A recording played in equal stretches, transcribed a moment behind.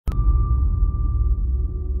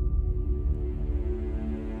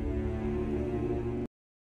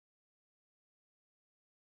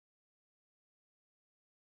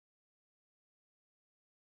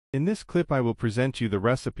In this clip I will present you the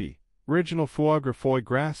recipe. Original foie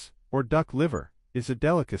gras, or duck liver, is a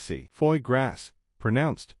delicacy. Foie gras,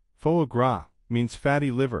 pronounced foie gras, means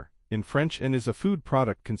fatty liver in French and is a food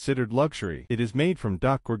product considered luxury. It is made from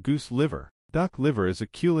duck or goose liver. Duck liver is a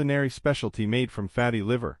culinary specialty made from fatty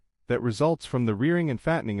liver that results from the rearing and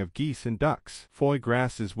fattening of geese and ducks. Foie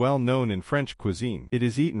gras is well known in French cuisine. It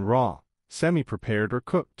is eaten raw, semi-prepared or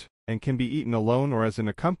cooked, and can be eaten alone or as an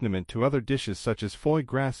accompaniment to other dishes such as foie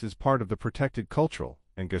gras is part of the protected cultural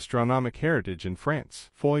and gastronomic heritage in France.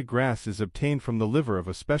 Foie gras is obtained from the liver of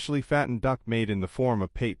a specially fattened duck made in the form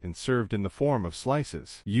of pate and served in the form of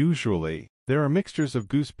slices. Usually, there are mixtures of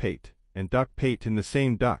goose pate and duck pate in the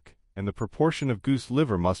same duck, and the proportion of goose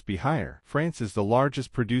liver must be higher. France is the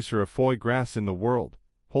largest producer of foie gras in the world,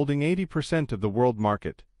 holding 80% of the world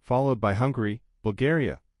market, followed by Hungary,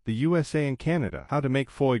 Bulgaria, the USA and Canada. How to make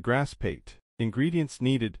foie gras pate. Ingredients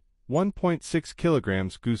needed: 1.6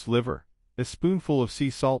 kilograms goose liver, a spoonful of sea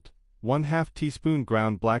salt, 1/2 teaspoon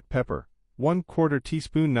ground black pepper, 1/4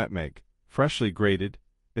 teaspoon nutmeg, freshly grated,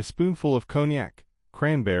 a spoonful of cognac,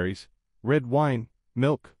 cranberries, red wine,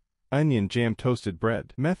 milk, onion jam, toasted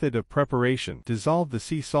bread. Method of preparation: dissolve the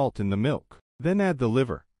sea salt in the milk. Then add the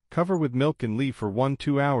liver, cover with milk and leave for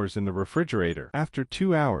 1-2 hours in the refrigerator. After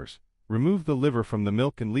 2 hours, remove the liver from the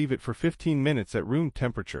milk and leave it for 15 minutes at room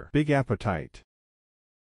temperature. Big appetite!